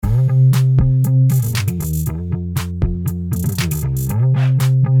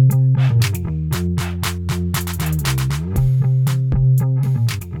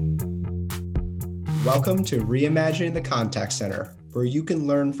Welcome to Reimagining the Contact Center, where you can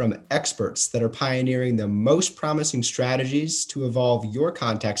learn from experts that are pioneering the most promising strategies to evolve your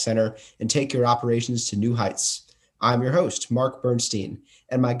contact center and take your operations to new heights. I'm your host, Mark Bernstein,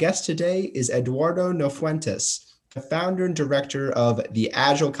 and my guest today is Eduardo Nofuentes, the founder and director of the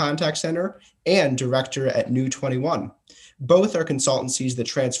Agile Contact Center and director at New 21. Both are consultancies that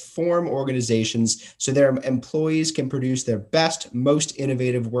transform organizations so their employees can produce their best, most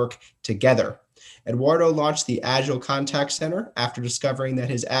innovative work together. Eduardo launched the Agile Contact Center after discovering that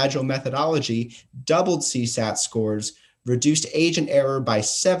his Agile methodology doubled CSAT scores, reduced agent error by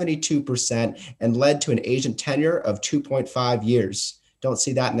 72%, and led to an agent tenure of 2.5 years. Don't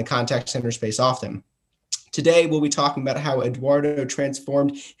see that in the contact center space often. Today, we'll be talking about how Eduardo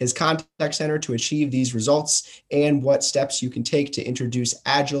transformed his contact center to achieve these results and what steps you can take to introduce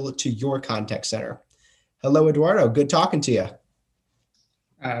Agile to your contact center. Hello, Eduardo. Good talking to you.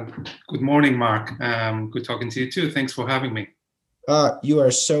 Good morning, Mark. Good talking to you too. Thanks for having me. You are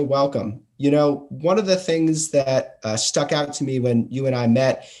so welcome. You know, one of the things that stuck out to me when you and I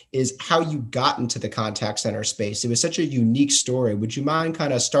met is how you got into the contact center space. It was such a unique story. Would you mind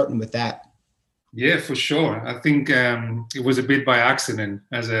kind of starting with that? Yeah, for sure. I think it was a bit by accident,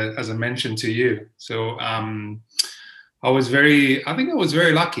 as I mentioned to you. So I was very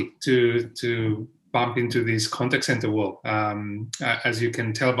lucky to bump into this contact center world. As you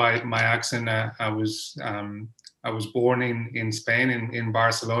can tell by my accent, I was born in Spain, in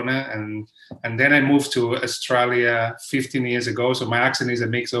Barcelona, and then I moved to Australia 15 years ago. So my accent is a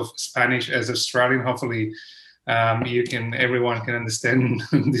mix of Spanish as Australian. Hopefully, everyone can understand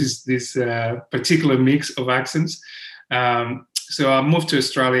this particular mix of accents. So I moved to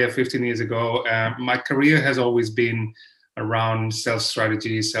Australia 15 years ago. My career has always been around sales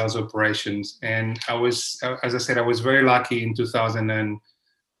strategy, sales operations. And as I said, I was very lucky in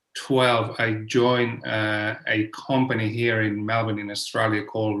 2012. I joined a company here in Melbourne, in Australia,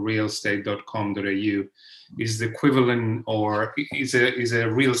 called realestate.com.au. Is the equivalent, or is a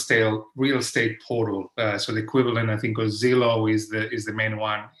real estate portal. So the equivalent, I think, of Zillow is the main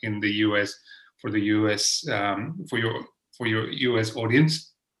one in the US for the US for your US audience.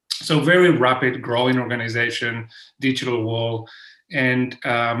 So very rapid growing organization, digital world. And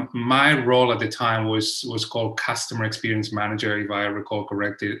my role at the time was called Customer Experience Manager, if I recall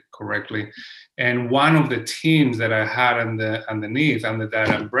correctly. And one of the teams that I had underneath, under that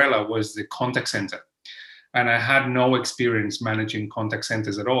umbrella, was the contact center. And I had no experience managing contact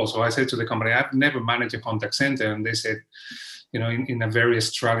centers at all. So I said to the company, I've never managed a contact center. And they said, in a very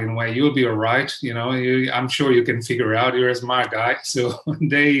Australian way, you'll be all right. I'm sure you can figure it out. You're a smart guy. So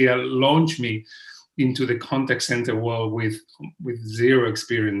they launched me into the contact center world with zero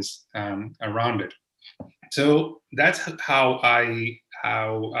experience around it. So that's how I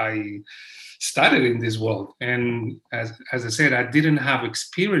started in this world. And as I said, I didn't have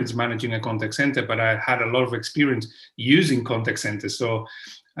experience managing a contact center, but I had a lot of experience using contact centers. So,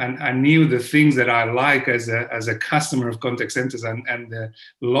 and I knew the things that I like as a customer of contact centers, and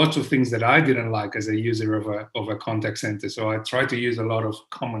lots of things that I didn't like as a user of a contact center. So I tried to use a lot of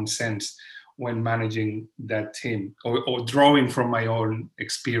common sense when managing that team, or drawing from my own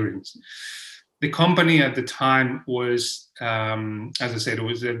experience. The company at the time was, as I said, it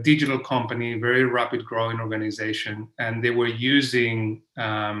was a digital company, very rapid growing organization, and they were using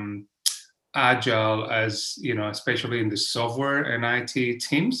Agile as, especially in the software and IT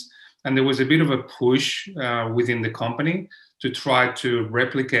teams. And there was a bit of a push within the company to try to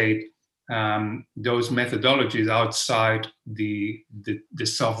replicate those methodologies outside the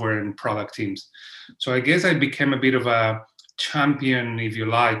software and product teams. So I guess I became a bit of a champion, if you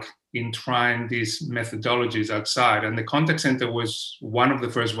like, in trying these methodologies outside. And the contact center was one of the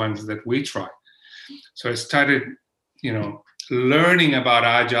first ones that we tried. So I started, learning about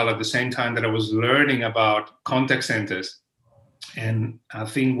Agile at the same time that I was learning about contact centers. And I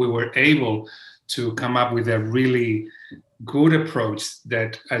think we were able to come up with a really good approach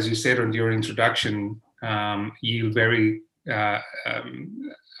that, as you said on your introduction, yield very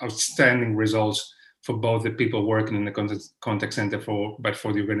outstanding results for both the people working in the contact center, but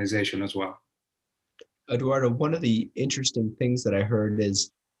for the organization as well. Eduardo, one of the interesting things that I heard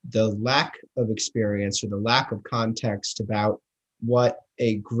is the lack of experience or the lack of context about what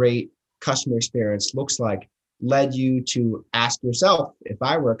a great customer experience looks like led you to ask yourself, if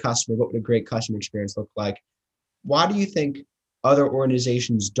I were a customer, what would a great customer experience look like? Why do you think other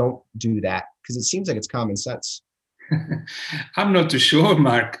organizations don't do that? Because it seems like it's common sense. I'm not too sure,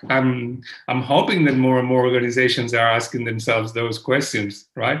 Mark. I'm hoping that more and more organizations are asking themselves those questions,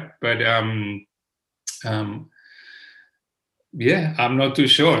 right? But Yeah, I'm not too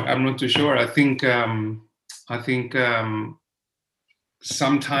sure. I'm not too sure. I think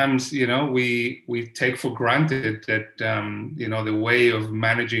sometimes, we take for granted that the way of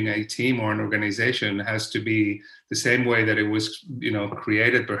managing a team or an organization has to be the same way that it was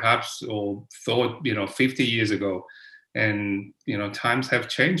created perhaps or thought 50 years ago. And times have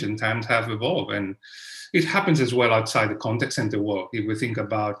changed and times have evolved, and it happens as well outside the contact center world if we think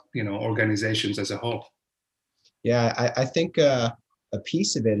about organizations as a whole. Yeah, I think a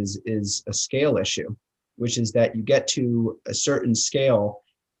piece of it is a scale issue, which is that you get to a certain scale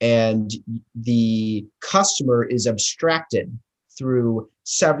and the customer is abstracted through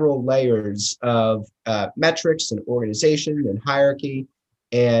several layers of metrics and organization and hierarchy.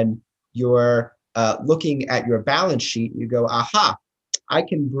 And you're looking at your balance sheet, you go, aha, I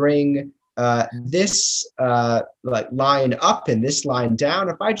can bring this like line up and this line down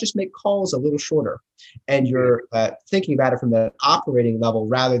if I just make calls a little shorter. And you're thinking about it from the operating level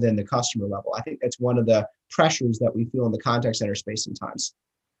rather than the customer level. I think that's one of the pressures that we feel in the contact center space sometimes.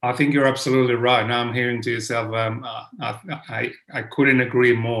 I think you're absolutely right. Now I'm hearing to yourself, I couldn't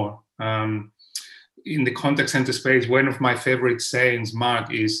agree more. In the contact center space, one of my favorite sayings,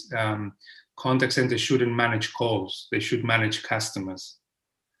 Mark, is contact centers shouldn't manage calls. They should manage customers.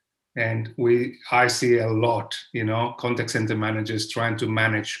 And I see a lot, contact center managers trying to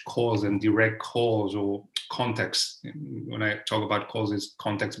manage calls and direct calls or contacts. When I talk about calls, it's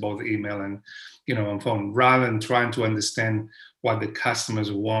contacts, both email and, on phone, rather than trying to understand what the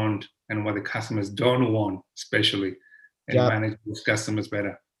customers want and what the customers don't want, especially, and Yep. manage those customers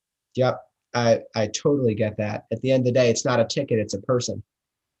better. Yep. I totally get that. At the end of the day, it's not a ticket, it's a person.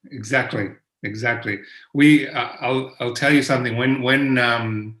 Exactly. I'll tell you something.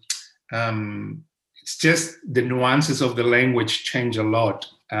 When it's just the nuances of the language change a lot.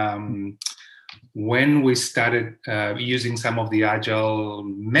 When we started using some of the agile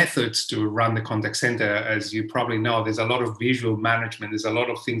methods to run the contact center, as you probably know, there's a lot of visual management. There's a lot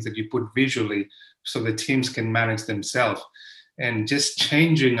of things that you put visually so the teams can manage themselves. And just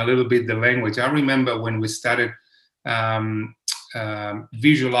changing a little bit the language. I remember when we started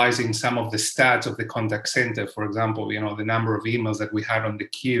visualizing some of the stats of the contact center, for example, the number of emails that we had on the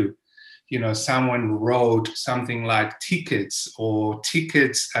queue. Someone wrote something like tickets or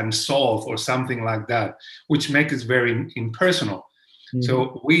tickets and solve or something like that, which makes it very impersonal. Mm-hmm.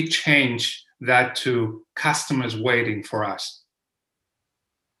 So we changed that to customers waiting for us.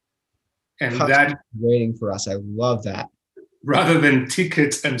 And customers waiting for us. I love that. Rather than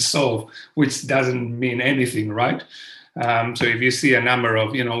tickets and solve, which doesn't mean anything, right? So if you see a number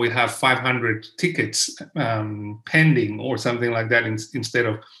of, we have 500 tickets pending or something like that instead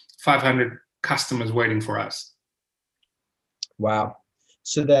of 500 customers waiting for us. Wow.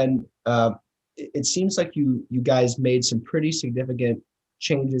 So then it seems like you guys made some pretty significant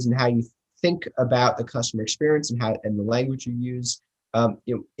changes in how you think about the customer experience and the language you use.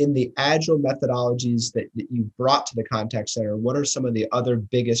 In the agile methodologies that you brought to the contact center, what are some of the other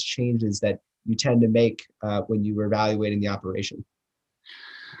biggest changes that you tend to make when you were evaluating the operation?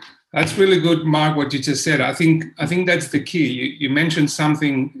 That's really good, Mark, what you just said. I think that's the key. You mentioned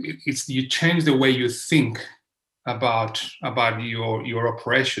something. It's you change the way you think about your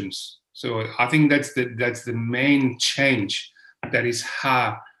operations. So I think that's the main change that is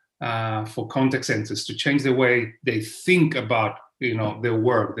hard for contact centers, to change the way they think about their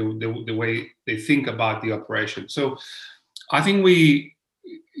work, the way they think about the operation. So I think we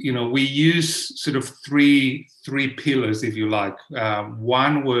use sort of three pillars, if you like.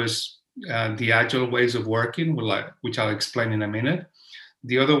 One was the agile ways of working, which I'll explain in a minute.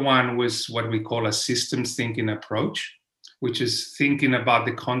 The other one was what we call a systems thinking approach, which is thinking about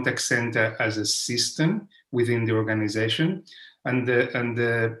the contact center as a system within the organization. And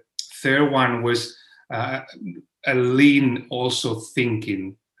the third one was a lean also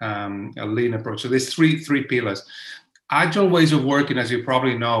thinking, a lean approach. So there's three pillars. Agile ways of working, as you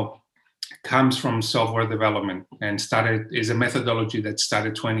probably know, comes from software development and is a methodology that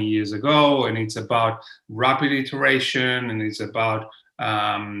started 20 years ago. And it's about rapid iteration, and it's about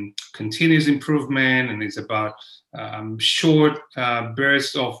continuous improvement, and it's about short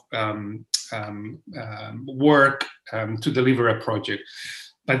bursts of work to deliver a project.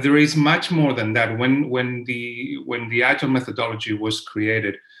 But there is much more than that. When the agile methodology was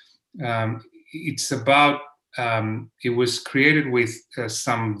created, it's about it was created with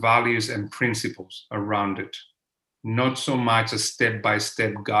some values and principles around it, not so much a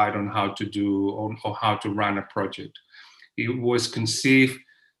step-by-step guide on how to do or how to run a project. It was conceived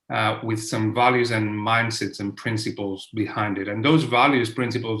with some values and mindsets and principles behind it. And those values,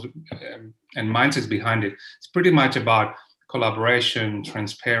 principles, and mindsets behind it, it's pretty much about collaboration,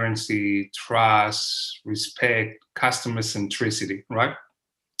 transparency, trust, respect, customer centricity, right?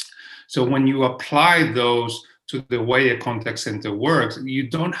 So when you apply those to the way a contact center works, you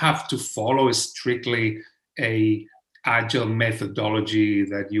don't have to follow strictly a agile methodology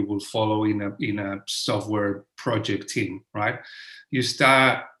that you will follow in a software project team, right? You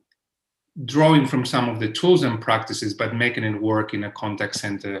start drawing from some of the tools and practices, but making it work in a contact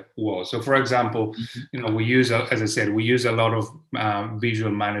center world. So, for example, we use, as I said, we use a lot of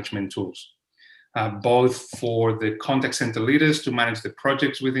visual management tools, both for the contact center leaders to manage the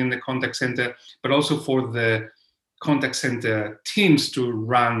projects within the contact center, but also for the contact center teams to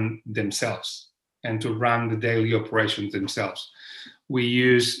run themselves and to run the daily operations themselves. We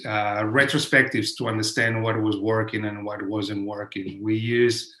use retrospectives to understand what was working and what wasn't working. We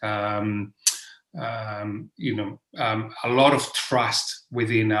use a lot of trust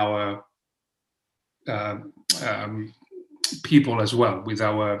within our people as well, with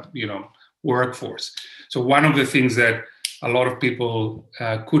our workforce. So one of the things that a lot of people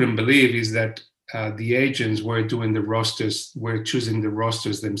couldn't believe is that the agents were doing the rosters, were choosing the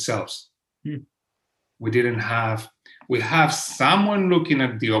rosters themselves. We have someone looking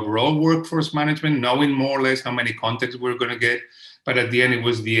at the overall workforce management, knowing more or less how many contacts we're going to get. But at the end, it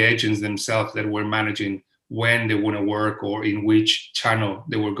was the agents themselves that were managing when they want to work or in which channel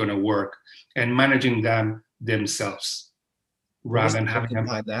they were going to work, and managing them themselves rather than having them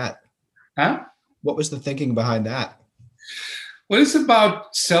behind that. Huh? What was the thinking behind that? Well, it's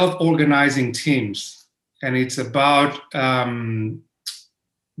about self-organizing teams, and it's about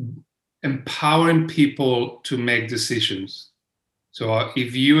empowering people to make decisions. So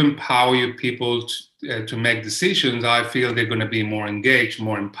if you empower your people to make decisions, I feel they're going to be more engaged,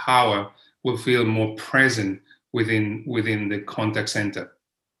 more empowered, will feel more present within the contact center.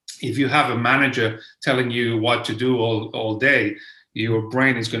 If you have a manager telling you what to do all day, your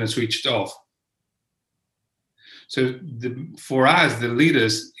brain is going to switch off. So for us, the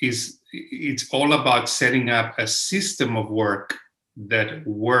leaders, it's all about setting up a system of work that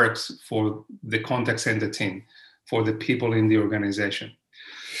works for the contact center team, for the people in the organization.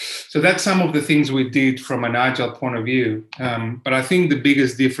 So that's some of the things we did from an agile point of view. But I think the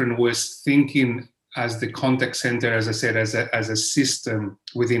biggest difference was thinking as the contact center, as I said, as a system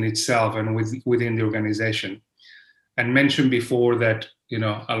within itself and within the organization. And mentioned before that,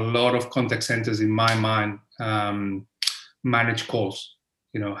 a lot of contact centers in my mind manage calls.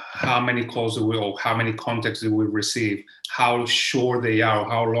 How many calls do we, or how many contacts do we receive, how short they are,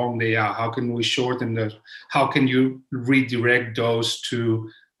 how long they are, how can we shorten those, how can you redirect those to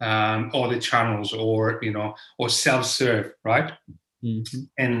other channels or self-serve, right? Mm-hmm.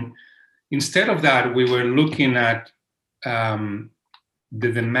 And instead of that, we were looking at the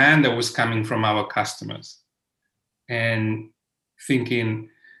demand that was coming from our customers and thinking,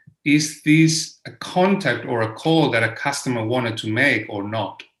 is this a contact or a call that a customer wanted to make or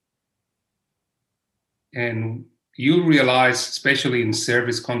not? And you'll realize, especially in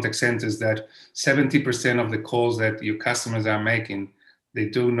service contact centers, that 70% of the calls that your customers are making, they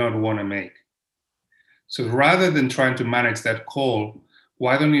do not want to make. So rather than trying to manage that call,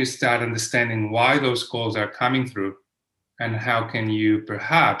 why don't you start understanding why those calls are coming through and how can you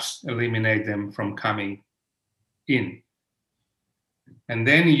perhaps eliminate them from coming in? And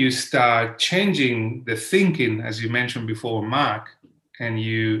then you start changing the thinking, as you mentioned before, Mark, and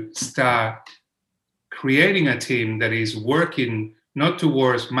you start creating a team that is working not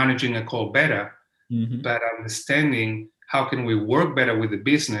towards managing a call better, but understanding how can we work better with the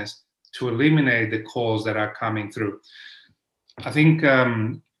business to eliminate the calls that are coming through. I think I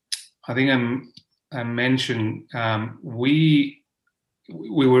mentioned we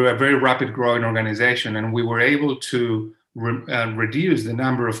were a very rapid growing organization, and we were able to reduce the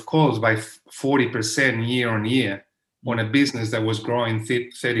number of calls by 40% year on year on a business that was growing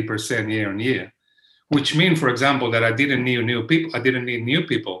 30% year on year, which means, for example, that I didn't need new people. I didn't need new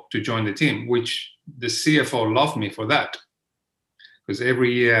people to join the team, which the CFO loved me for that. Because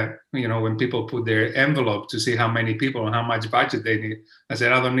every year, when people put their envelope to see how many people and how much budget they need, I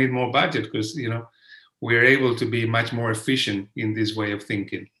said, I don't need more budget because, we're able to be much more efficient in this way of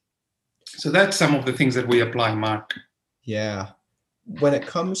thinking. So that's some of the things that we apply, Mark. Yeah. When it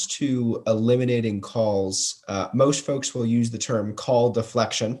comes to eliminating calls, most folks will use the term call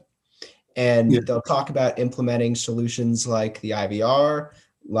deflection, and they'll talk about implementing solutions like the IVR,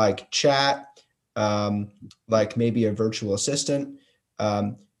 like chat, like maybe a virtual assistant.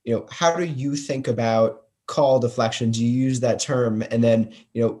 How do you think about call deflection? Do you use that term? And then,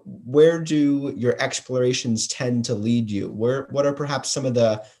 where do your explorations tend to lead you? What are perhaps some of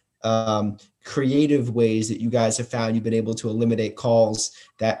the creative ways that you guys have found you've been able to eliminate calls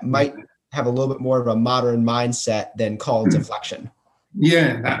that might have a little bit more of a modern mindset than call deflection?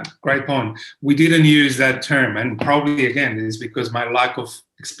 Yeah, great point. We didn't use that term, and probably again it is because my lack of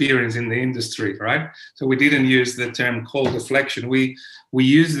experience in the industry, right? So we didn't use the term call deflection. We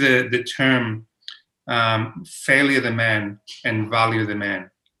use the term failure demand and value demand.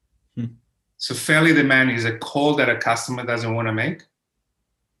 So failure demand is a call that a customer doesn't want to make.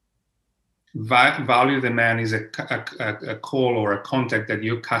 Value demand is a call or a contact that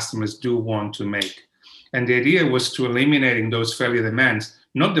your customers do want to make. And the idea was to eliminating those failure demands,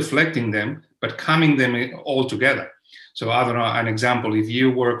 not deflecting them, but coming them all together. So I don't know, an example, if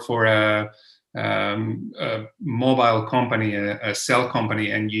you work for a mobile company, a cell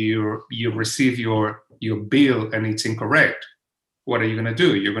company, and you receive your bill and it's incorrect, what are you going to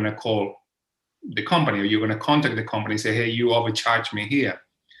do? You're going to call the company, or you're going to contact the company and say, hey, you overcharged me here.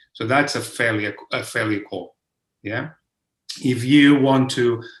 So that's a failure call. Yeah. If you want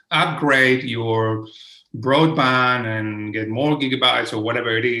to upgrade your broadband and get more gigabytes or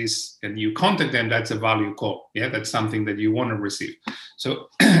whatever it is, and you contact them, that's a value call. Yeah, that's something that you want to receive. So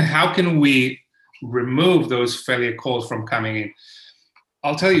how can we remove those failure calls from coming in?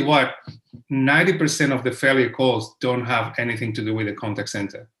 I'll tell you what, 90% of the failure calls don't have anything to do with the contact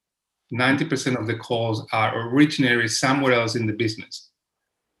center. 90% of the calls are originated somewhere else in the business.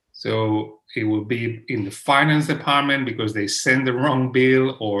 So it will be in the finance department because they send the wrong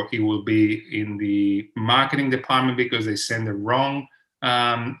bill, or it will be in the marketing department because they send the wrong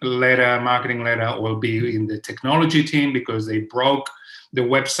marketing letter, or will be in the technology team because they broke the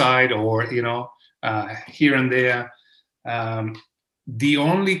website, or here and there. The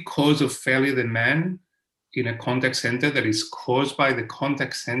only cause of failure demand in a contact center that is caused by the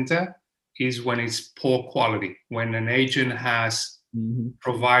contact center is when it's poor quality, when an agent has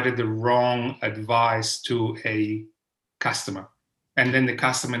provided the wrong advice to a customer, and then the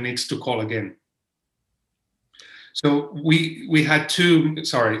customer needs to call again. So we had two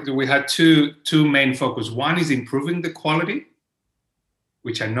main focus. One is improving the quality,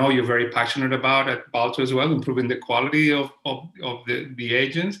 which I know you're very passionate about at Balto as well, improving the quality of the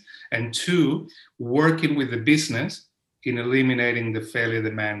agents, and two, working with the business in eliminating the failure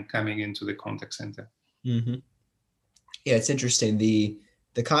demand coming into the contact center. Mm-hmm. Yeah, it's interesting. The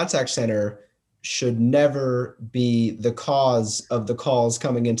contact center should never be the cause of the calls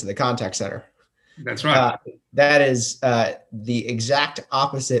coming into the contact center. That's right. That is the exact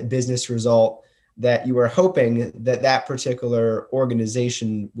opposite business result that you are hoping that particular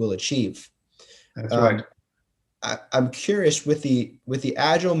organization will achieve. That's right. I'm curious with the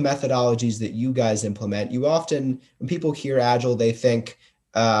agile methodologies that you guys implement. You often, when people hear agile, they think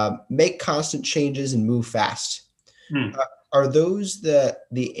make constant changes and move fast. Are those the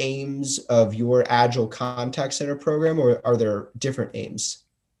aims of your Agile Contact Center program, or are there different aims?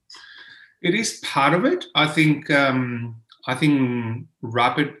 It is part of it. I think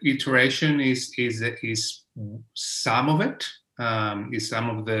rapid iteration is some of it. Is some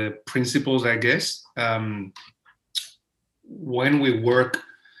of the principles, I guess. When we work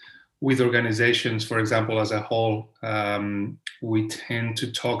with organizations, for example, as a whole, we tend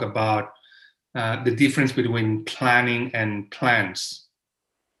to talk about the difference between planning and plans.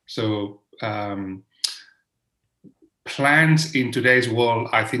 So plans in today's world,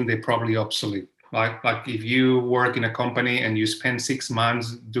 I think they're probably obsolete. Like if you work in a company and you spend 6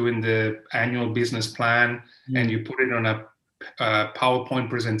 months doing the annual business plan and you put it on a PowerPoint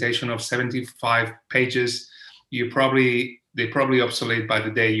presentation of 75 pages, they're probably obsolete by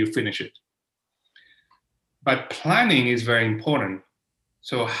the day you finish it. But planning is very important.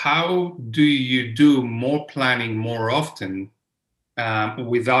 So how do you do more planning more often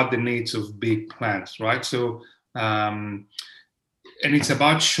without the needs of big plans, right? So, and it's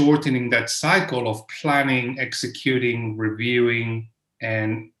about shortening that cycle of planning, executing, reviewing,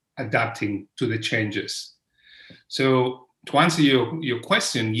 and adapting to the changes. So to answer your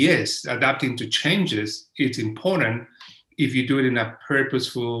question, yes, adapting to changes, it's important if you do it in a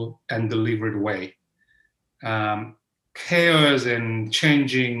purposeful and deliberate way. Chaos and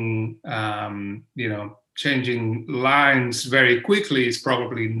changing lines very quickly is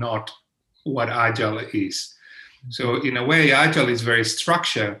probably not what Agile is. So in a way, Agile is very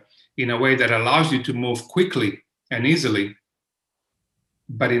structured in a way that allows you to move quickly and easily,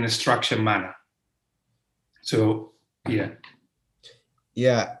 but in a structured manner. So, yeah.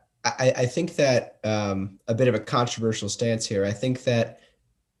 Yeah, I think that a bit of a controversial stance here. I think that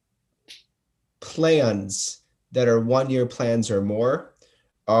plans that are 1-year plans or more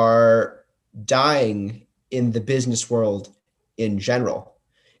are dying in the business world in general.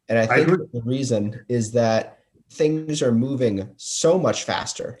 And I I think agree. the reason is that things are moving so much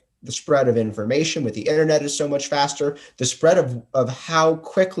faster. The spread of information with the internet is so much faster. The spread of how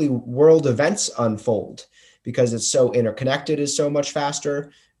quickly world events unfold because it's so interconnected is so much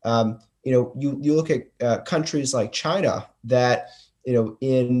faster. You look at countries like China that,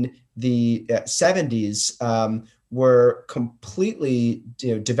 in the 70s were completely,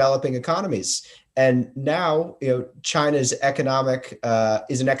 developing economies. And now, China's is an economic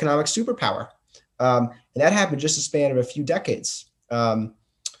superpower, and that happened just a span of a few decades.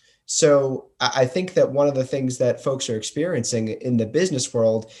 So I think that one of the things that folks are experiencing in the business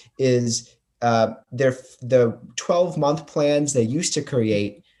world is the 12-month plans they used to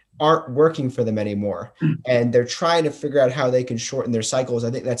create aren't working for them anymore, and they're trying to figure out how they can shorten their cycles. I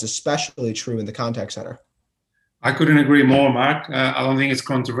think that's especially true in the contact center. I couldn't agree more, Mark. I don't think it's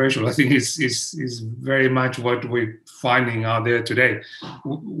controversial. I think it's very much what we're finding out there today.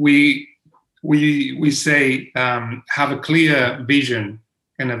 We say have a clear vision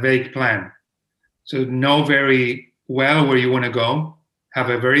and a vague plan. So know very well where you want to go, have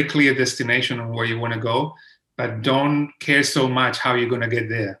a very clear destination on where you want to go, but don't care so much how you're going to get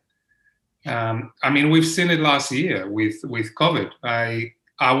there. We've seen it last year with COVID.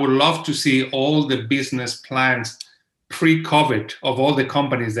 I would love to see all the business plans pre-COVID of all the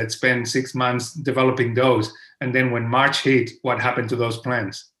companies that spent 6 months developing those. And then when March hit, what happened to those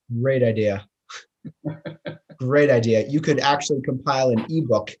plans? Great idea. Great idea. You could actually compile an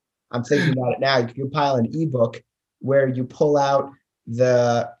ebook. I'm thinking about it now. You could compile an ebook where you pull out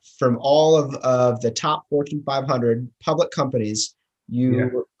from all of the top Fortune 500 public companies,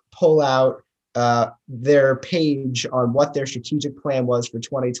 you pull out their page on what their strategic plan was for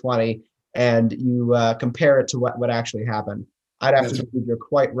 2020, and you compare it to what actually happened. I'd have to believe you're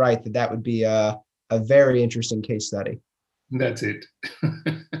quite right that would be a very interesting case study. That's it.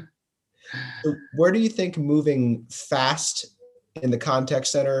 So where do you think moving fast in the contact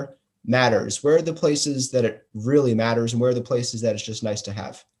center matters? Where are the places that it really matters, and where are the places that it's just nice to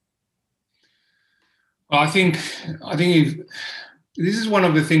have? Well, I think this is one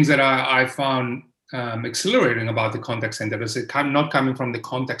of the things that I found exhilarating about the contact center. Is it not coming from the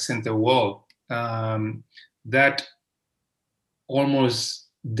contact center world, that almost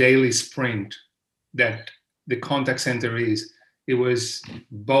daily sprint that the contact center is. It was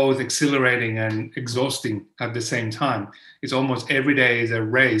both exhilarating and exhausting at the same time. It's almost every day is a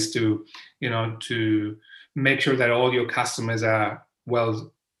race to make sure that all your customers are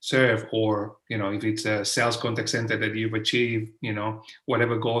well served, or if it's a sales contact center, that you've achieved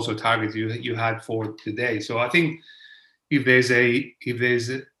whatever goals or targets you had for the day. So I think if there's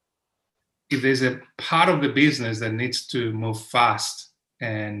a part of the business that needs to move fast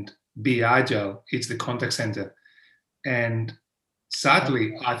and be agile, it's the contact center. And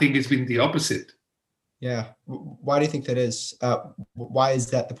sadly, I think it's been the opposite. Yeah. Why do you think that is? Why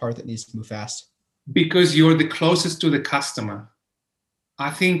is that the part that needs to move fast? Because you're the closest to the customer. I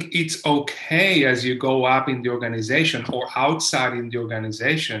think it's okay as you go up in the organization or outside in the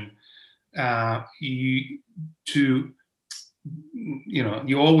organization, you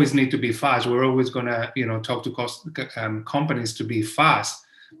always need to be fast. We're always going to, talk to companies to be fast.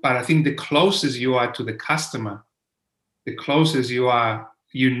 But I think the closest you are to the customer, the closest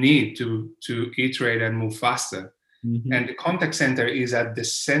you need to iterate and move faster. Mm-hmm. And the contact center is at the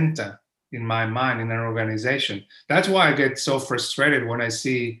center, in my mind, in an organization. That's why I get so frustrated when I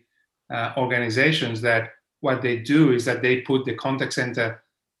see organizations that what they do is that they put the contact center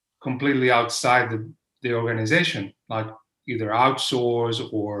completely outside the organization, like either outsource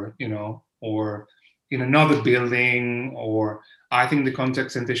or in another building. Or I think the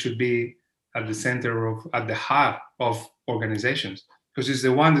contact center should be at the center at the heart of organizations, because it's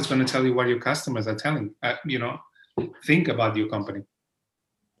the one that's going to tell you what your customers are telling, think about your company.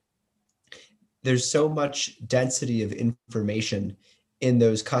 There's so much density of information in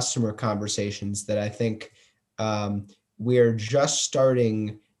those customer conversations that I think we're just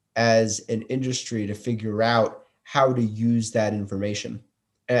starting as an industry to figure out how to use that information.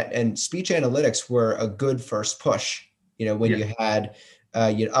 And speech analytics were a good first push. When you had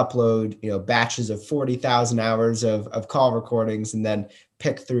you'd upload batches of 40,000 hours of call recordings and then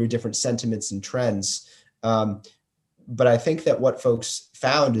pick through different sentiments and trends. But I think that what folks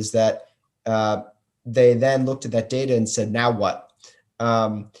found is that they then looked at that data and said, now what?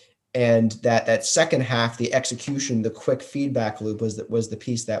 And that second half, the execution, the quick feedback loop was the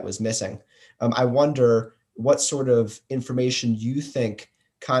piece that was missing. I wonder what sort of information you think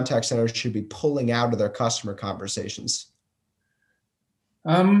contact centers should be pulling out of their customer conversations.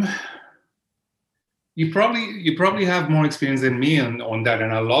 you probably have more experience than me on that,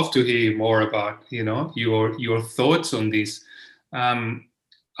 and I'd love to hear more about your thoughts on this. Um,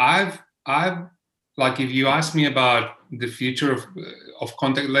 I've like, if you ask me about the future of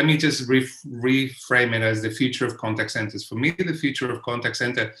contact, let me just reframe it as the future of contact centers. For me, the future of contact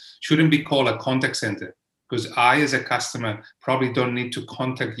center shouldn't be called a contact center, because I, as a customer, probably don't need to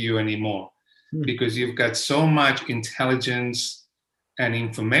contact you anymore, because you've got so much intelligence and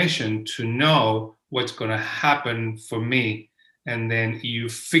information to know what's going to happen for me, and then you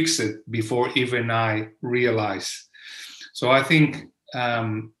fix it before even I realize. So I think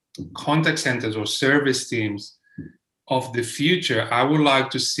contact centers or service teams of the future, I would like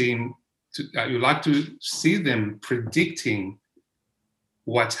to see them predicting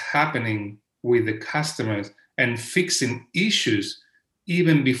what's happening with the customers and fixing issues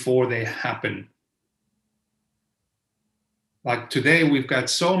even before they happen. Like today, we've got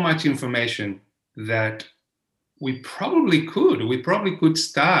so much information that we probably could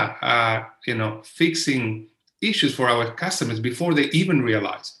start fixing issues for our customers before they even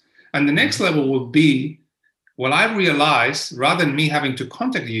realize. And the next level will be, well, I realize, rather than me having to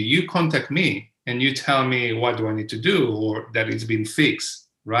contact you, you contact me and you tell me what do I need to do, or that it's been fixed,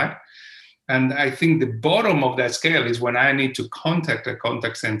 right? And I think the bottom of that scale is when I need to contact a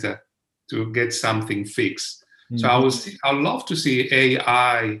contact center to get something fixed. So I'd love to see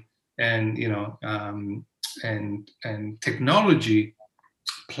AI and and technology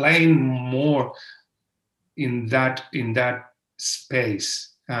playing more in that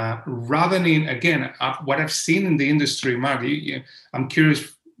space, rather than, again, what I've seen in the industry. Mark, I'm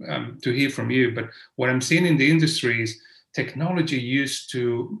curious to hear from you, but what I'm seeing in the industry is technology used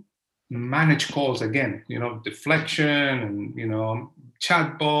to manage calls, again, deflection and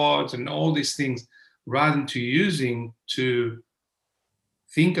chatbots and all these things, rather than using to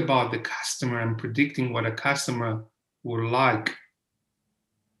think about the customer and predicting what a customer would like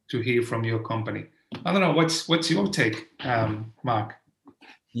to hear from your company. I don't know, what's your take, Mark?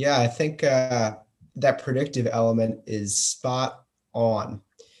 Yeah, I think that predictive element is spot on.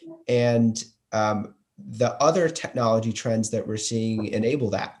 And the other technology trends that we're seeing enable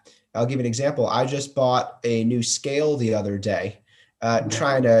that. I'll give you an example. I just bought a new scale the other day,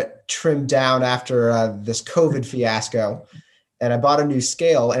 trying to trim down after this COVID fiasco. And I bought a new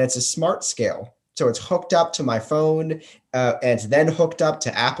scale, and it's a smart scale. So it's hooked up to my phone, and it's then hooked up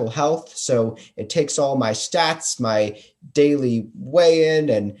to Apple Health. So it takes all my stats, my daily weigh-in,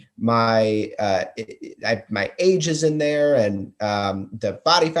 and my age is in there, and the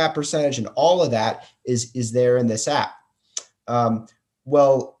body fat percentage, and all of that is there in this app.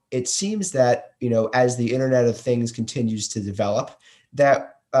 Well, it seems that as the Internet of Things continues to develop,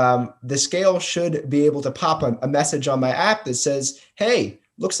 that the scale should be able to pop a message on my app that says, "Hey,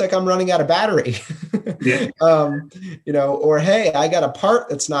 looks like I'm running out of battery." Yeah. Or, "Hey, I got a part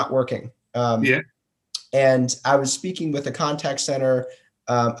that's not working." Yeah. And I was speaking with a contact center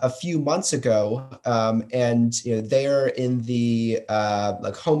a few months ago, and they're in the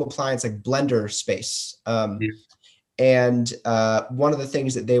like home appliance, like blender space. And one of the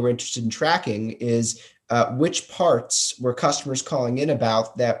things that they were interested in tracking is which parts were customers calling in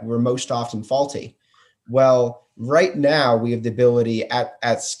about that were most often faulty. Well, right now we have the ability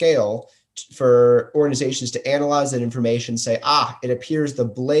at scale for organizations to analyze that information, say, it appears the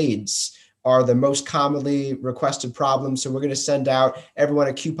blades are the most commonly requested problem, so we're going to send out everyone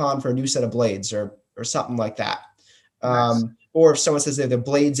a coupon for a new set of blades, or something like that. Nice. Or if someone says they have the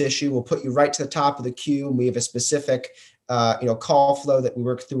blades issue, we'll put you right to the top of the queue, and we have a specific call flow that we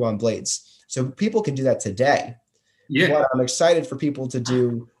work through on blades. So people can do that today. Yeah. What I'm excited for people to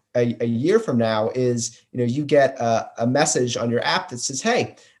do a year from now is, you get a message on your app that says,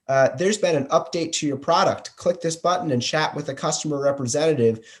 "Hey, there's been an update to your product. Click this button and chat with a customer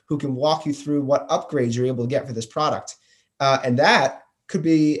representative who can walk you through what upgrades you're able to get for this product." And that could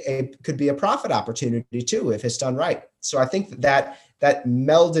be a profit opportunity too, if it's done right. So I think that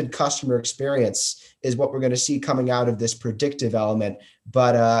melded customer experience is what we're going to see coming out of this predictive element.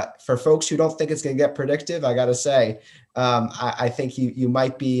 But for folks who don't think it's going to get predictive, I got to say, I think you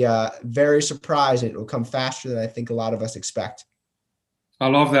might be very surprised, and it will come faster than I think a lot of us expect. I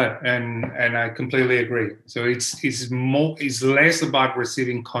love that, and I completely agree. So it's less about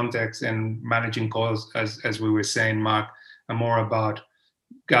receiving contacts and managing calls, as we were saying, Mark, and more about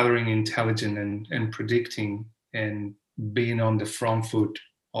gathering intelligence and predicting and being on the front foot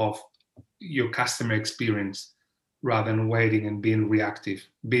of your customer experience, rather than waiting and being reactive,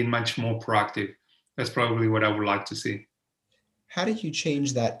 being much more proactive. That's probably what I would like to see. How do you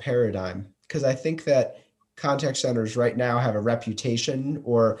change that paradigm? Because I think that contact centers right now have a reputation,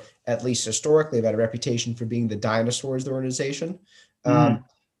 or at least historically have had a reputation for being the dinosaurs of the organization. How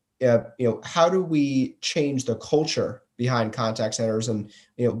do we change the culture behind contact centers, and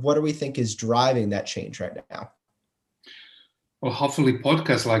what do we think is driving that change right now? Well, hopefully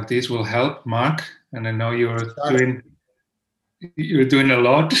podcasts like this will help, Mark. And I know you're doing a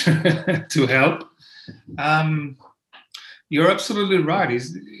lot to help. You're absolutely right.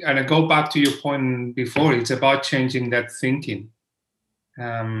 And I go back to your point before, it's about changing that thinking.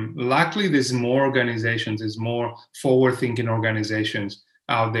 Luckily, there's more organizations, there's more forward-thinking organizations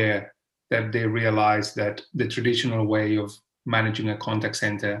out there that they realize that the traditional way of managing a contact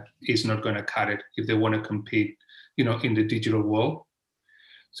center is not going to cut it if they want to compete, in the digital world.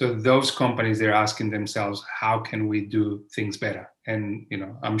 So those companies, they're asking themselves, how can we do things better? And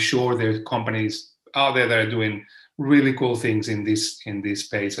I'm sure there's companies out there that are doing really cool things in this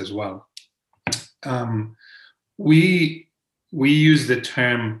space as well. We use the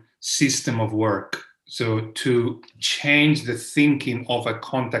term system of work. So to change the thinking of a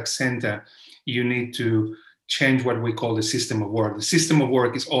contact center, you need to change what we call the system of work. The system of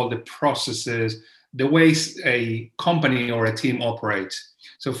work is all the processes, the ways a company or a team operates.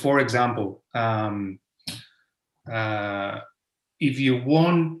 So for example, if you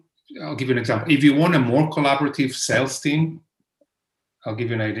want, I'll give you an example. If you want a more collaborative sales team, I'll give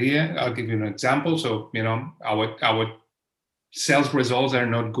you an idea. I'll give you an example. So, our sales results are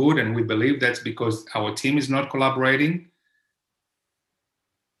not good, and we believe that's because our team is not collaborating.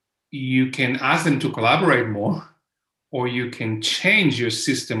 You can ask them to collaborate more, or you can change your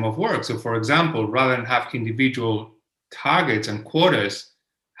system of work. So, for example, rather than have individual targets and quotas,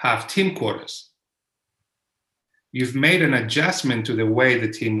 have team quotas. You've made an adjustment to the way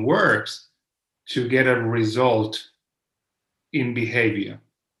the team works to get a result in behavior.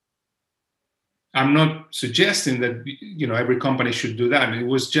 I'm not suggesting that every company should do that. It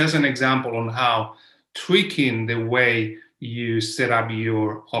was just an example on how tweaking the way you set up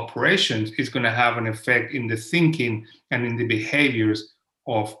your operations is going to have an effect in the thinking and in the behaviors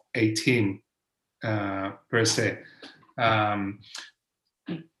of a team per se.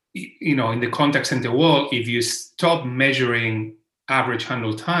 In the contact center world, if you stop measuring average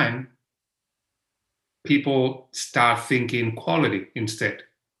handle time, people start thinking quality instead.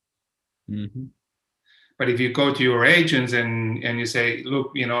 Mm-hmm. But if you go to your agents and you say,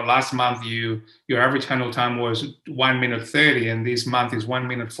 look, last month your average handle time was 1 minute 30, and this month is 1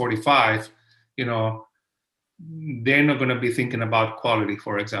 minute 45, they're not going to be thinking about quality,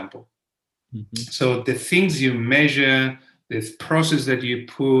 for example. Mm-hmm. So the things you measure, the process that you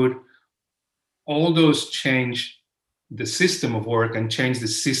put, all those change the system of work and change the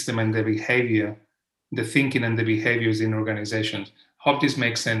system and the behavior, the thinking and the behaviors in organizations. Hope this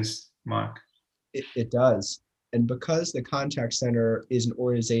makes sense, Mark. It does. And because the contact center is an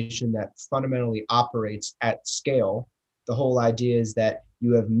organization that fundamentally operates at scale, the whole idea is that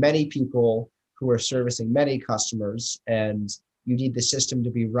you have many people who are servicing many customers, and you need the system to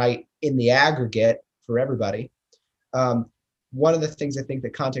be right in the aggregate for everybody. One of the things I think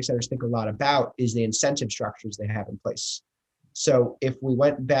that contact centers think a lot about is the incentive structures they have in place. So if we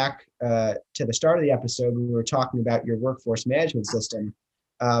went back to the start of the episode, when we were talking about your workforce management system,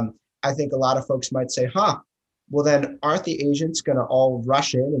 I think a lot of folks might say, well then aren't the agents going to all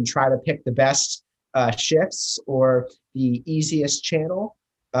rush in and try to pick the best shifts or the easiest channel?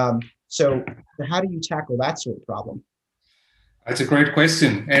 So how do you tackle that sort of problem? That's a great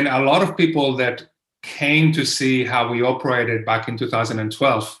question. And a lot of people that came to see how we operated back in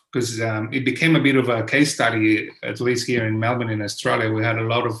 2012, because it became a bit of a case study, at least here in Melbourne, in Australia. We had a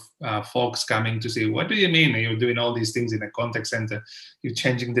lot of folks coming to see, what do you mean you're doing all these things in a contact center? You're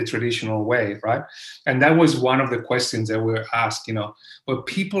changing the traditional way, right? And that was one of the questions that we were asked, but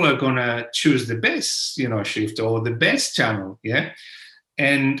people are going to choose the best, shift or the best channel, yeah?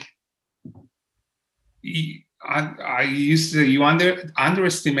 And I used to, you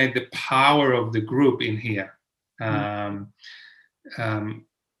underestimate the power of the group in here. The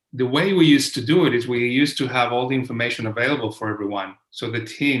way we used to do it is we used to have all the information available for everyone. So the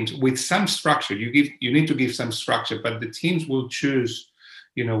teams, with some structure, you need to give some structure, but the teams will choose,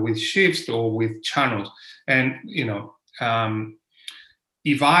 with shifts or with channels. And,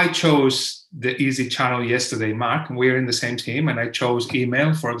 if I chose the easy channel yesterday, Mark, we're in the same team, and I chose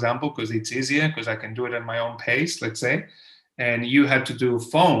email, for example, because it's easier, because I can do it at my own pace, let's say, and you had to do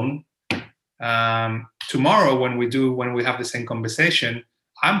phone, tomorrow when we have the same conversation,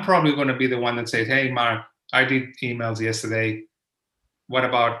 I'm probably going to be the one that says, hey, Mark, I did emails yesterday. What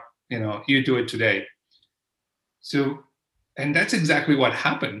about, you do it today? So, and that's exactly what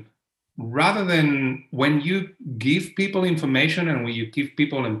happened. rather than when you give people information and when you give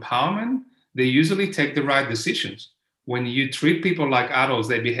people empowerment, they usually take the right decisions. When you treat people like adults,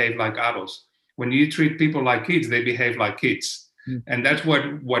 they behave like adults. When you treat people like kids, they behave like kids. And that's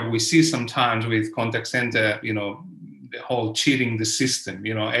what we see sometimes with contact center, the whole cheating the system.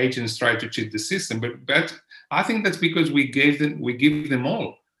 Agents try to cheat the system, but I think that's because we give them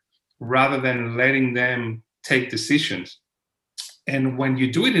all rather than letting them take decisions. And when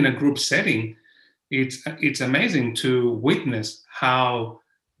you do it in a group setting, it's amazing to witness how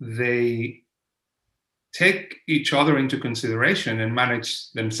they take each other into consideration and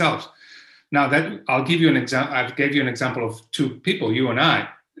manage themselves. Now that I'll give you an example. I gave you an example of two people, you and I.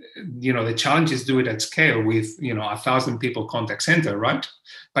 The challenge is do it at scale with 1,000 people contact center, right?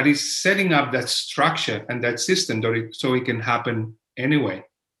 But it's setting up that structure and that system so it can happen anyway.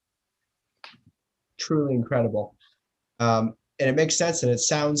 Truly incredible. And it makes sense. And it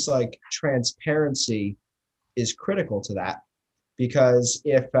sounds like transparency is critical to that, because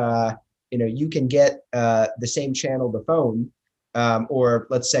if you can get the same channel to phone, or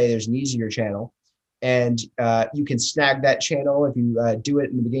let's say there's an easier channel, and you can snag that channel if you do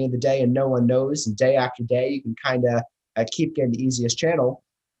it in the beginning of the day and no one knows, and day after day you can kind of keep getting the easiest channel,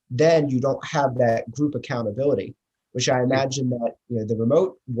 then you don't have that group accountability, which I imagine that the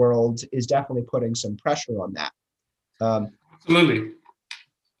remote world is definitely putting some pressure on that. Absolutely,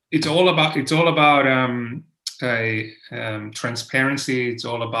 it's all about transparency. It's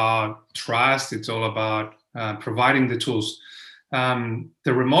all about trust. It's all about providing the tools. The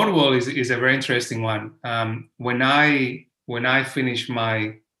remote world is a very interesting one. When I finished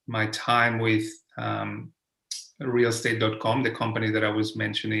my time with realestate.com, the company that I was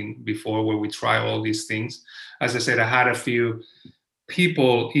mentioning before, where we try all these things, as I said, I had a few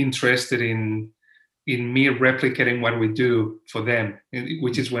people interested in me replicating what we do for them,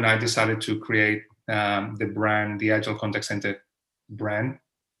 which is when I decided to create the brand, the Agile Contact Center brand.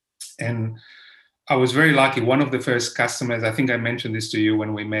 And I was very lucky. One of the first customers, I think I mentioned this to you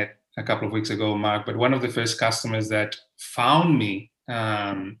when we met a couple of weeks ago, Mark, but one of the first customers that found me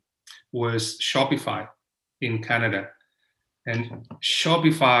was Shopify in Canada. And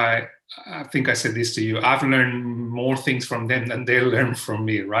Shopify, I think I said this to you, I've learned more things from them than they learned from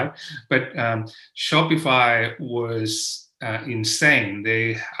me, right? But Shopify was insane.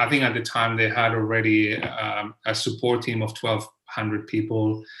 I think at the time they had already a support team of 1,200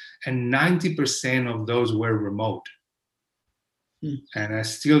 people, and 90% of those were remote. And I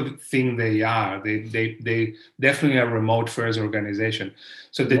still think they are. They definitely are a remote first organization.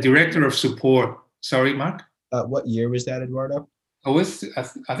 So the director of support, sorry, Mark? What year was that, Eduardo? I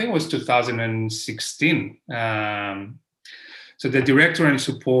think it was 2016. So the director and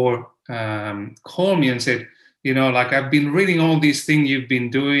support called me and said, I've been reading all these things you've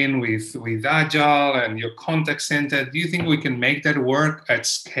been doing with Agile and your contact center. Do you think we can make that work at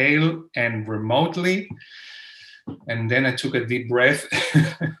scale and remotely? And then I took a deep breath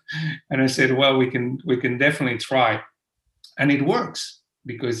and I said, well, we can definitely try. And it works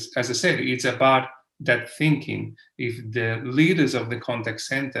because, as I said, it's about that thinking. If the leaders of the contact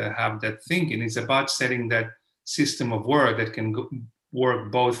center have that thinking, it's about setting that system of work that can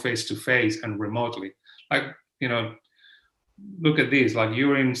work both face-to-face and remotely. Look at this, like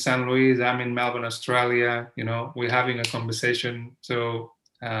you're in St. Louis, I'm in Melbourne, Australia, we're having a conversation. So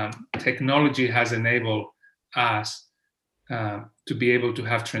technology has enabled us to be able to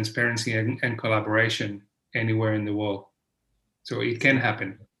have transparency and collaboration anywhere in the world. So it can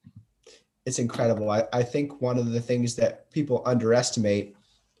happen. It's incredible. I think one of the things that people underestimate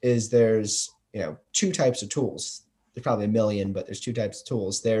is there's, two types of tools. There's probably a million, but there's two types of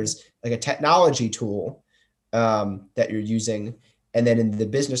tools. There's like a technology tool that you're using. And then in the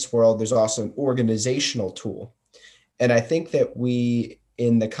business world, there's also an organizational tool. And I think that we,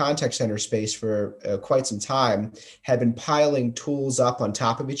 in the contact center space for quite some time, have been piling tools up on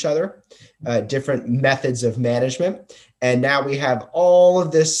top of each other, different methods of management. And now we have all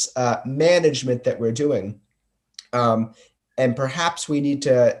of this management that we're doing. And perhaps we need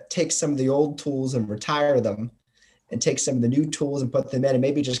to take some of the old tools and retire them and take some of the new tools and put them in, and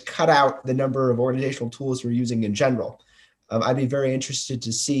maybe just cut out the number of organizational tools we're using in general. I'd be very interested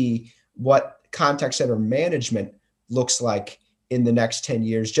to see what contact center management looks like in the next 10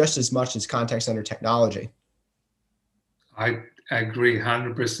 years, just as much as contact center technology. I agree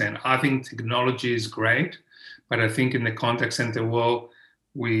 100%. I think technology is great, but I think in the contact center world,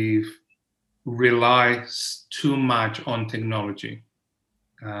 we rely too much on technology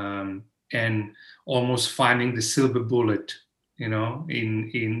and almost finding the silver bullet,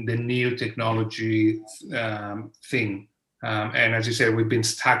 in the new technology thing. And as you said, we've been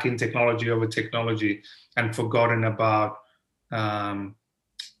stuck in technology over technology and forgotten about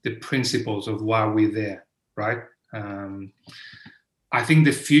the principles of why we're there, right? I think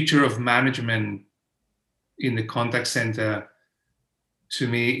the future of management in the contact center, to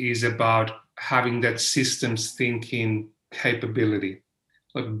me, is about having that systems thinking capability,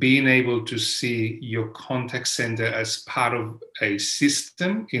 like being able to see your contact center as part of a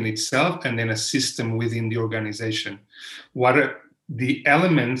system in itself and then a system within the organization. What are the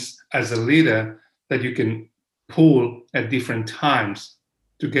elements as a leader that you can pull at different times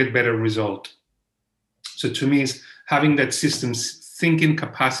to get better result? So to me, it's having that systems thinking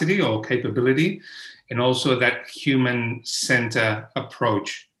capacity or capability, and also that human center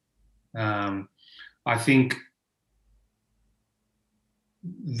approach. I think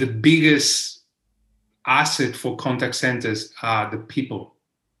the biggest asset for contact centers are the people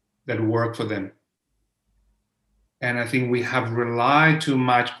that work for them. And I think we have relied too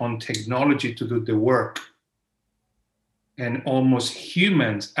much on technology to do the work. And almost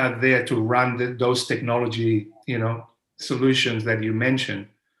humans are there to run those technology, solutions that you mentioned,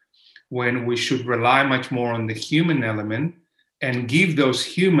 when we should rely much more on the human element and give those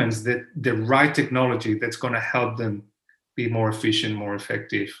humans the right technology that's going to help them be more efficient, more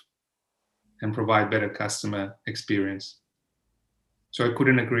effective, and provide better customer experience. So I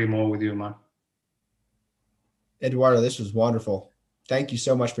couldn't agree more with you, Mark. Eduardo, this was wonderful. Thank you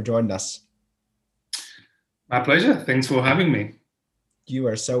so much for joining us. My pleasure. Thanks for having me. You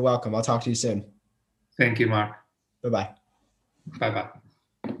are so welcome. I'll talk to you soon. Thank you, Mark. Bye-bye. Bye-bye.